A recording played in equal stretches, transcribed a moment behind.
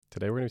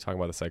Today we're going to be talking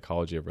about the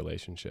psychology of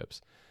relationships,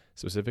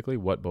 specifically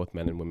what both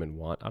men and women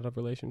want out of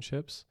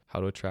relationships, how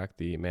to attract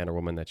the man or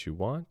woman that you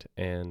want,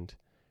 and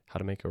how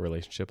to make a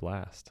relationship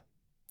last.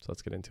 So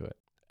let's get into it.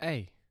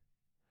 Hey,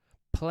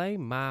 play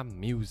my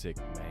music,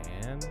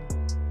 man.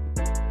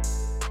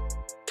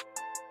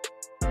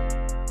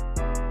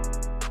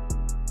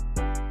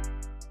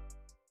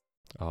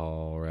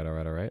 All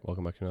right.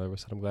 Welcome back to another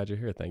episode. I'm glad you're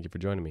here. Thank you for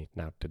joining me.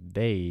 Now,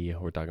 today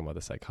we're talking about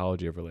the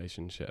psychology of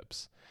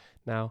relationships.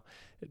 Now,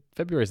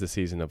 February is the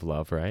season of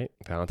love, right?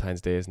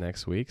 Valentine's Day is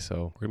next week,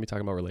 so we're going to be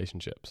talking about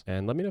relationships.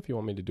 And let me know if you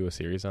want me to do a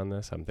series on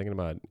this. I'm thinking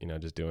about,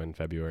 just doing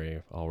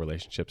February, all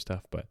relationship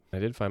stuff, but I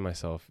did find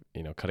myself,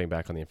 cutting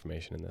back on the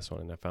information in this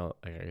one, and I felt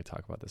like I could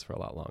talk about this for a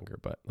lot longer.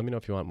 But let me know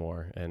if you want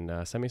more, and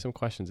send me some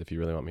questions if you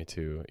really want me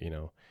to,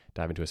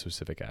 dive into a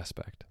specific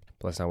aspect.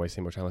 But let's not waste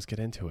any more time. Let's get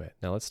into it.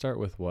 Now, let's start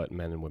with what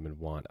men and women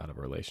want out of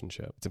a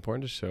relationship. It's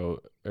important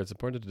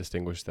to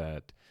distinguish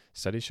that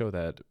studies show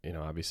that,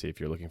 obviously if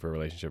you're looking for a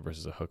relationship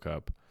versus a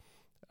hookup,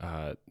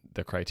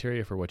 the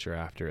criteria for what you're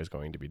after is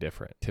going to be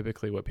different.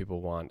 Typically, what people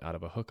want out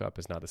of a hookup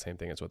is not the same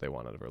thing as what they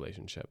want out of a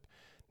relationship.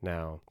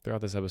 Now, throughout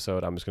this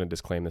episode, I'm just going to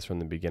disclaim this from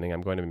the beginning.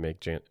 I'm going to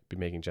be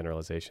making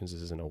generalizations.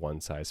 This isn't a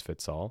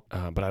one-size-fits-all,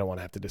 but I don't want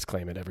to have to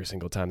disclaim it every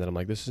single time that I'm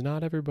like, this is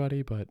not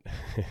everybody, but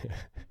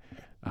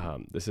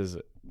this is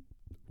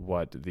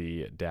what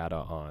the data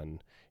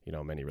on,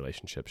 many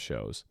relationships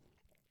shows,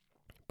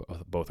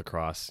 both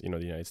across, the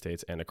United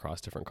States and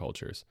across different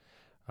cultures.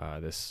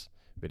 This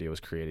video was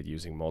created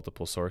using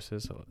multiple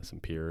sources, some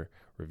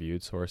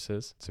peer-reviewed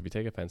sources. So if you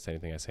take offense to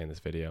anything I say in this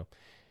video,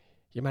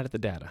 you're mad at the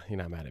data. You're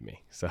not mad at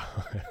me. So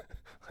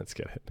let's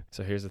get it.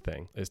 So here's the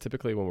thing. Is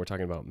typically when we're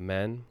talking about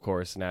men, of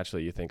course,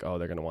 naturally you think, oh,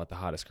 they're going to want the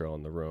hottest girl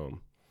in the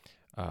room.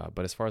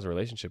 But as far as a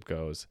relationship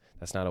goes,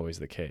 that's not always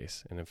the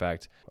case. And in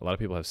fact, a lot of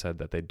people have said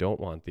that they don't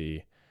want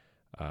the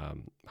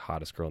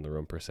hottest girl in the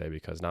room per se,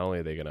 because not only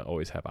are they going to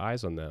always have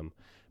eyes on them,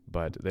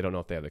 but they don't know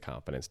if they have the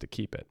confidence to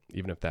keep it,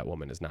 even if that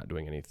woman is not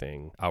doing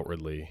anything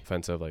outwardly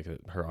offensive, like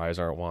her eyes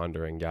aren't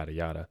wandering, yada,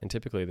 yada. And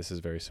typically this is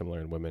very similar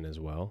in women as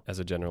well. As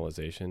a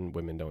generalization,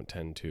 women don't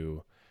tend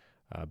to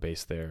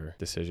base their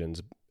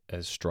decisions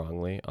as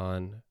strongly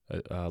on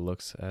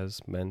looks as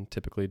men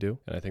typically do.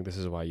 And I think this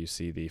is why you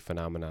see the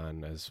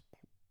phenomenon as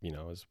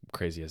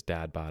crazy as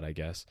dad bod, I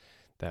guess,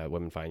 that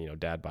women find,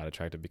 dad bod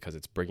attractive because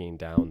it's bringing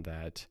down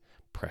that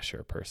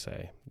pressure per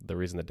se. The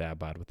reason the dad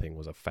bod thing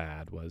was a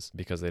fad was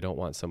because they don't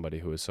want somebody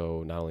who is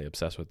so not only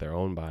obsessed with their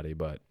own body,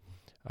 but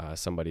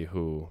somebody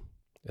who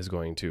is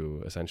going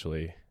to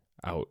essentially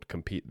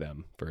out-compete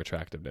them for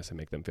attractiveness and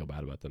make them feel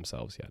bad about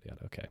themselves, yada,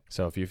 yada. Okay.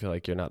 So if you feel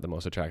like you're not the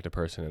most attractive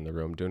person in the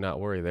room, do not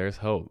worry. There's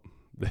hope.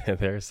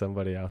 There's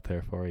somebody out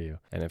there for you.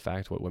 And in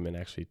fact, what women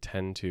actually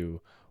tend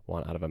to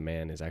want out of a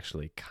man is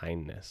actually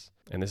kindness.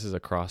 And this is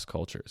across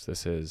cultures.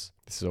 This is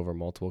over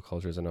multiple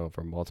cultures and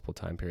over multiple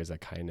time periods, that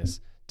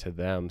kindness to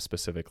them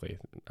specifically,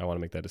 I want to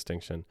make that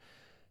distinction.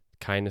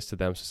 Kindness to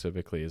them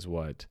specifically is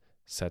what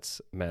sets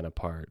men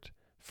apart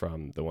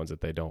from the ones that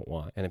they don't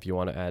want. And if you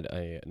want to add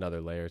another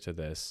layer to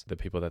this, the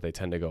people that they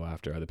tend to go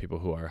after are the people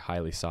who are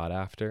highly sought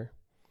after,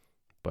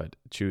 but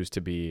choose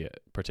to be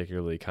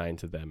particularly kind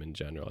to them in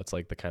general. It's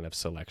like the kind of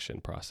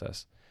selection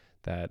process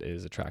that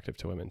is attractive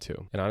to women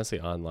too. And honestly,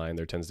 online,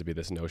 there tends to be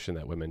this notion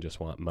that women just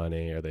want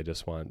money, or they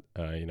just want,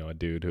 a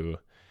dude who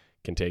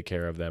can take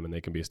care of them and they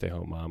can be a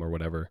stay-home mom or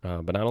whatever.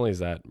 But not only is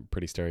that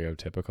pretty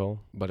stereotypical,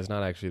 but it's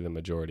not actually the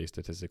majority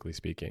statistically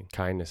speaking.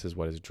 Kindness is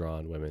what has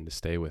drawn women to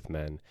stay with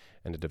men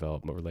and to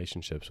develop more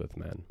relationships with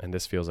men. And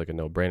this feels like a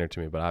no-brainer to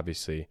me, but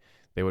obviously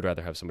they would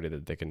rather have somebody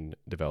that they can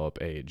develop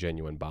a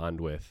genuine bond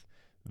with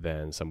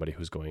than somebody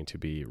who's going to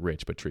be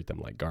rich but treat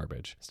them like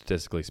garbage.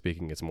 Statistically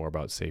speaking, it's more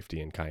about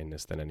safety and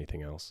kindness than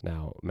anything else.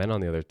 Now, men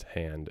on the other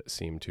hand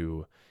seem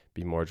to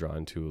be more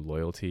drawn to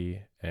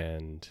loyalty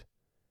and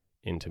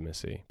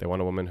intimacy. They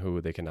want a woman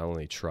who they can not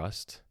only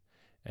trust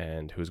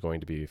and who's going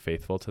to be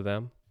faithful to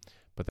them,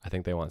 but I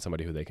think they want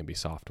somebody who they can be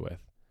soft with.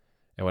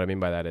 And what I mean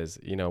by that is,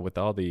 with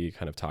all the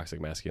kind of toxic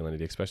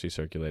masculinity, especially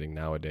circulating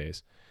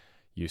nowadays,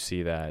 you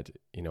see that,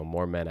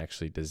 more men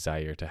actually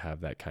desire to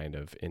have that kind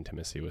of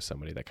intimacy with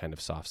somebody, that kind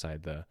of soft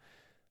side, the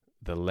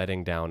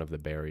letting down of the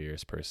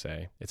barriers per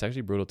se. It's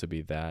actually brutal to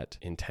be that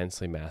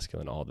intensely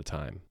masculine all the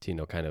time,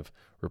 to, kind of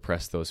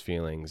repress those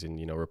feelings and,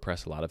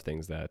 repress a lot of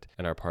things that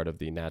and are part of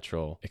the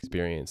natural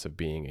experience of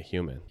being a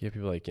human. You have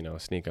people like,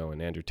 Sneeko and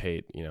Andrew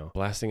Tate,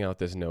 blasting out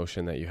this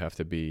notion that you have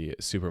to be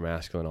super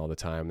masculine all the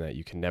time, that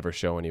you can never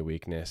show any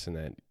weakness, and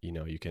that,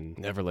 you can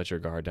never let your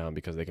guard down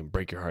because they can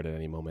break your heart at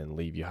any moment and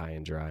leave you high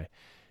and dry.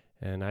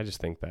 And I just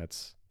think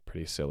that's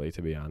pretty silly,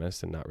 to be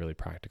honest, and not really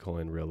practical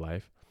in real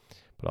life.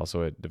 But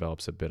also it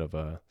develops a bit of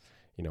a,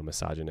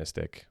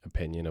 misogynistic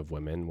opinion of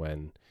women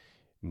when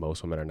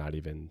most women are not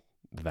even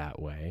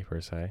that way per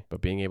se.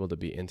 But being able to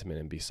be intimate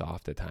and be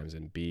soft at times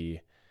and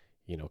be,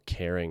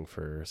 caring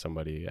for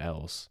somebody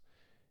else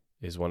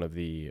is one of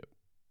the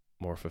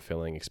more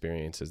fulfilling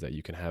experiences that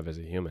you can have as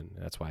a human.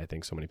 That's why I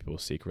think so many people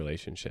seek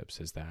relationships,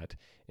 is that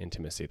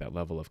intimacy, that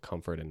level of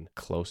comfort and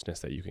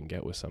closeness that you can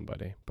get with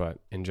somebody. But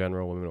in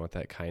general, women want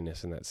that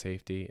kindness and that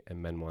safety,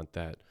 and men want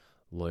that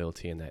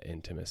loyalty and that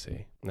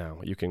intimacy. Now,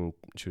 you can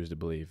choose to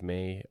believe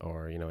me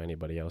or,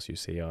 anybody else you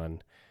see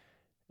on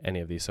any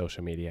of these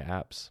social media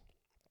apps,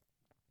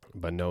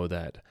 but know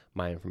that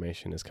my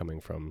information is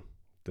coming from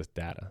the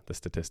data, the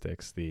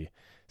statistics, the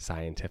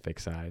scientific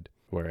side,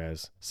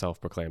 whereas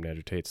self-proclaimed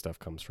Andrew Tate stuff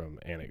comes from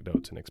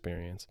anecdotes and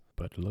experience.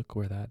 But look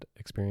where that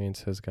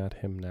experience has got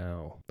him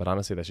now. But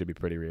honestly, that should be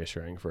pretty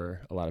reassuring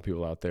for a lot of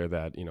people out there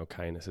that,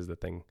 kindness is the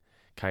thing.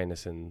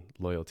 Kindness and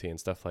loyalty and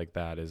stuff like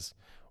that is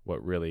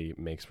what really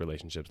makes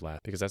relationships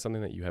last, because that's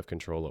something that you have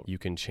control over. You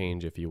can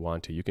change if you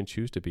want to. You can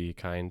choose to be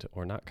kind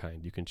or not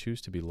kind. You can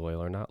choose to be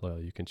loyal or not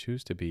loyal. You can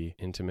choose to be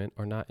intimate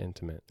or not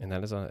intimate. And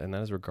that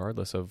is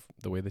regardless of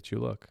the way that you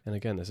look. And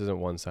again, this isn't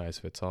one size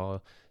fits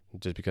all.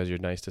 Just because you're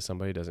nice to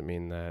somebody doesn't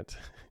mean that,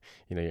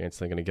 you're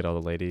instantly going to get all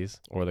the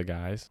ladies or the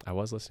guys. I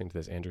was listening to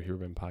this Andrew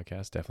Huberman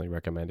podcast. Definitely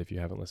recommend if you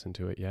haven't listened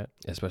to it yet,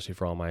 especially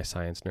for all my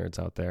science nerds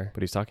out there.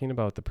 But he's talking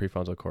about the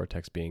prefrontal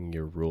cortex being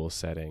your rule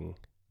setting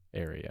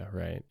area,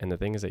 right? And the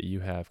thing is that you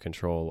have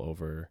control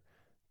over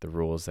the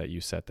rules that you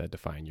set that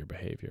define your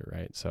behavior,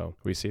 right? So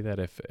we see that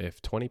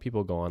if 20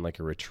 people go on like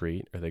a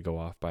retreat, or they go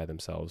off by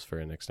themselves for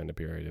an extended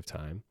period of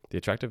time, the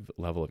attractive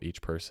level of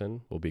each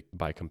person will be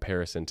by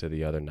comparison to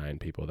the other 9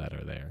 people that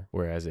are there.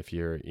 Whereas if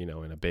you're, in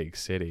a big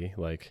city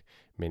like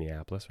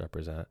Minneapolis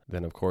represent,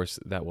 then of course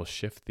that will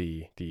shift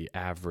the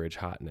average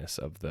hotness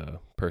of the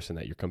person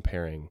that you're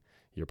comparing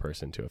your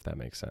person to, if that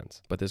makes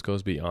sense. But this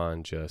goes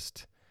beyond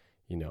just,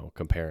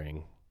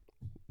 comparing,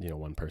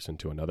 one person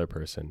to another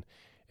person.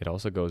 It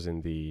also goes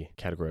in the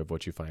category of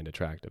what you find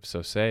attractive.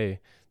 So say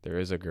there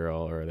is a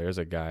girl or there's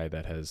a guy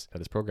that has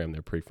programmed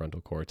their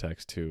prefrontal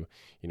cortex to,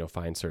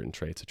 find certain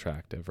traits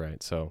attractive,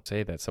 right? So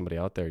say that somebody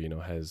out there,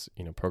 has,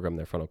 programmed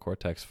their frontal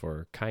cortex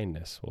for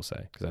kindness, we'll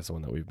say, because that's the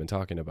one that we've been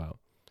talking about.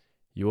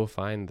 You will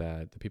find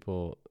that the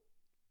people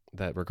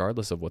that,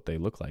 regardless of what they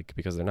look like,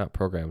 because they're not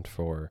programmed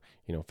for,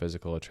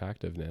 physical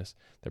attractiveness,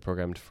 they're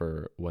programmed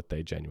for what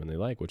they genuinely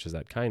like, which is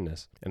that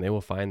kindness. And they will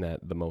find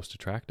that the most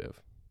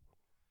attractive.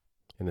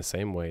 In the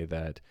same way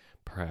that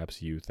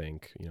perhaps you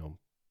think,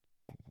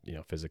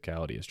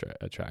 physicality is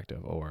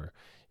attractive, or,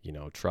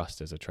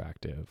 trust is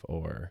attractive,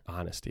 or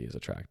honesty is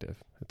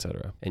attractive,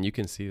 etc. And you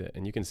can see that,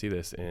 and you can see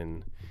this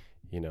in,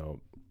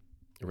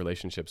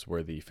 relationships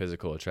where the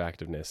physical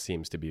attractiveness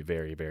seems to be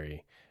very,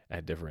 very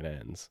at different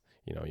ends.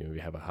 You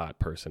have a hot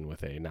person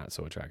with a not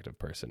so attractive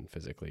person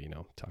physically,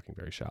 talking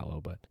very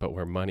shallow, but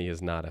where money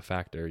is not a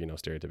factor,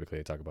 stereotypically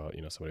they talk about,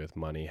 somebody with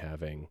money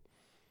having,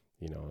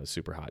 a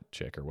super hot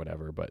chick or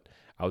whatever. But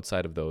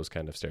outside of those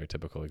kind of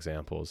stereotypical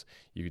examples,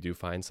 you do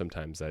find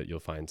sometimes that you'll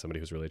find somebody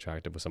who's really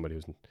attractive with somebody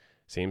who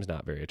seems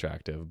not very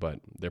attractive,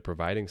 but they're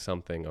providing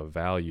something of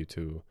value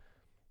to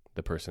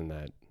the person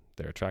that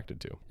they're attracted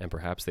to. And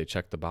perhaps they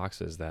check the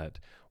boxes that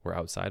were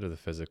outside of the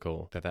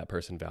physical that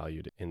person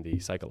valued in the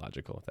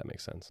psychological, if that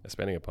makes sense.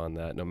 Expanding upon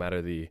that, no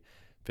matter the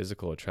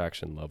physical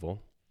attraction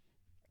level,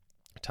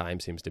 time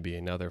seems to be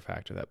another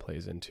factor that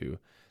plays into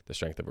the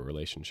strength of a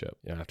relationship.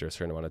 After a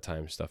certain amount of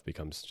time, stuff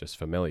becomes just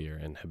familiar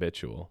and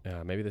habitual.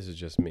 Maybe this is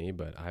just me,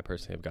 but I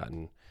personally have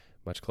gotten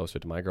much closer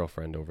to my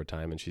girlfriend over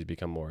time, and she's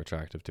become more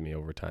attractive to me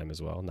over time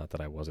as well. Not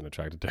that I wasn't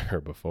attracted to her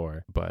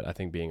before, but I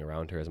think being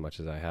around her as much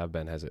as I have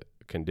been has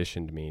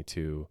conditioned me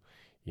to,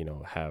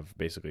 have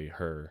basically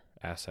her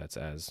assets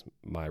as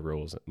my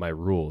rules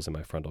in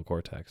my frontal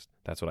cortex.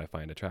 That's what I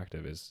find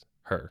attractive, is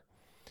her.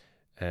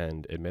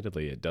 And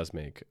admittedly, it does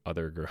make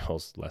other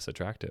girls less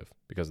attractive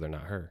because they're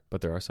not her.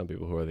 But there are some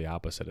people who are the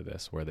opposite of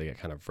this, where they get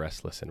kind of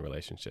restless in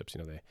relationships.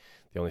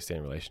 They only stay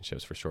in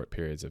relationships for short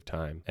periods of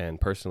time.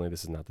 And personally,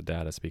 this is not the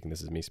data speaking,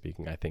 this is me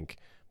speaking. I think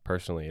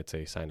personally it's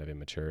a sign of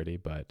immaturity,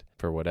 but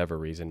for whatever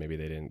reason, maybe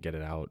they didn't get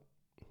it out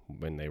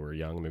when they were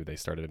young. Maybe they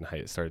started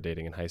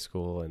dating in high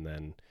school, and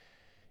then,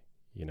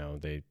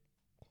 they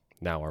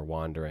now are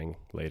wandering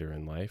later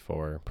in life,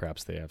 or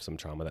perhaps they have some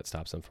trauma that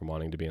stops them from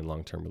wanting to be in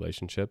long-term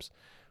relationships.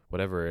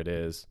 Whatever it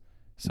is,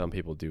 some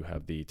people do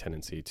have the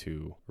tendency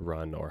to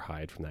run or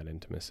hide from that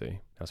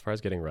intimacy. Now, as far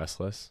as getting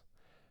restless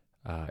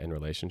in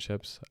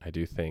relationships, I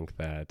do think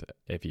that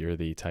if you're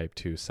the type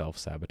to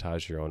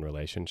self-sabotage your own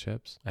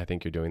relationships, I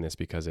think you're doing this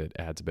because it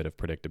adds a bit of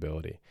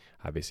predictability.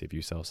 Obviously, if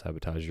you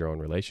self-sabotage your own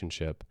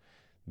relationship,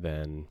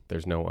 then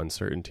there's no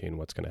uncertainty in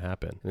what's going to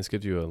happen. And this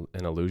gives you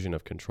an illusion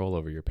of control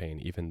over your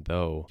pain, even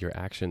though your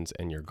actions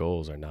and your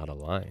goals are not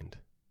aligned.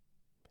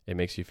 It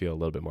makes you feel a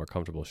little bit more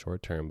comfortable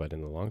short term, but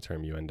in the long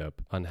term, you end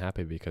up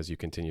unhappy because you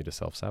continue to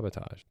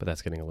self-sabotage. But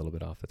that's getting a little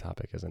bit off the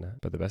topic, isn't it?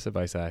 But the best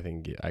advice that I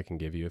think I can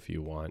give you if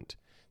you want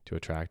to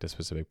attract a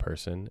specific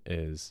person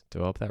is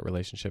develop that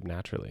relationship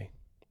naturally.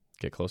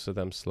 Get close to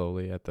them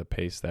slowly at the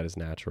pace that is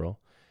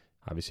natural.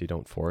 Obviously,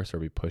 don't force or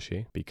be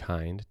pushy. Be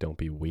kind. Don't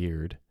be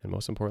weird. And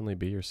most importantly,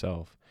 be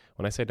yourself.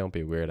 When I say don't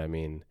be weird, I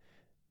mean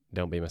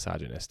don't be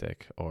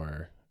misogynistic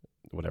or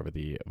whatever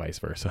the vice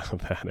versa of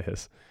that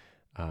is.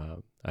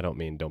 I don't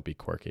mean don't be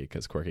quirky,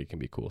 because quirky can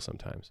be cool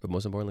sometimes. But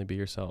most importantly, be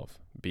yourself.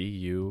 Be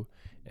you.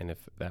 And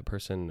if that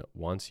person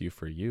wants you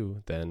for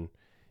you, then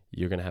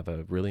you're going to have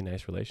a really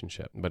nice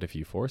relationship. But if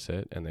you force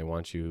it and they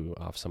want you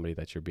off somebody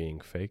that you're being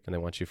fake, and they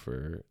want you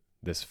for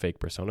this fake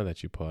persona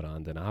that you put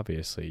on, then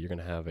obviously you're going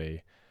to have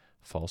a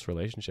false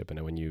relationship. And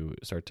when you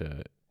start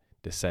to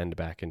descend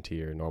back into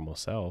your normal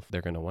self,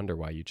 they're going to wonder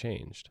why you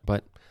changed.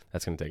 But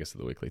that's going to take us to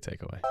the weekly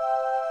takeaway.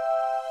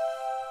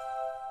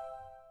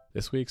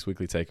 This week's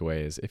weekly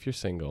takeaway is, if you're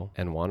single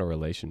and want a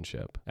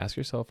relationship, ask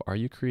yourself, are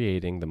you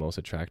creating the most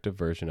attractive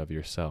version of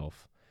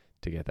yourself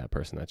to get that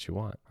person that you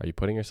want? Are you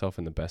putting yourself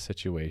in the best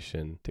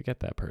situation to get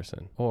that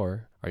person?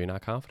 Or are you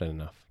not confident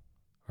enough?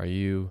 Are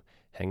you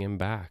hanging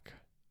back?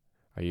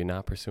 Are you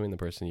not pursuing the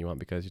person you want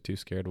because you're too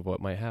scared of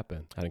what might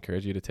happen? I'd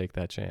encourage you to take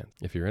that chance.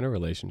 If you're in a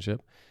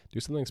relationship,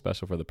 do something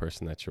special for the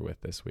person that you're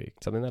with this week.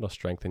 Something that'll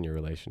strengthen your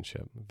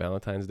relationship.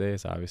 Valentine's Day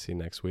is obviously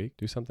next week.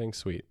 Do something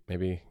sweet.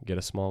 Maybe get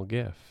a small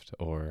gift,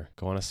 or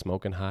go on a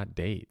smoking hot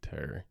date,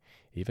 or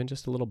even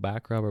just a little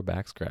back rub or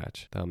back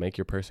scratch. That'll make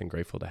your person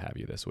grateful to have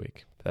you this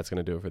week. That's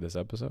going to do it for this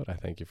episode. I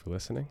thank you for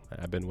listening.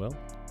 I've been Will.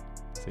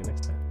 See you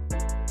next time.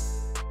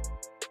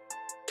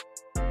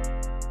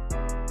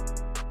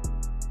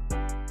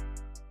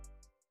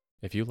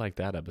 If you like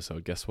that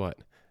episode, guess what?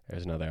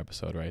 There's another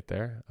episode right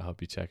there. I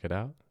hope you check it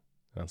out.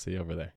 I'll see you over there.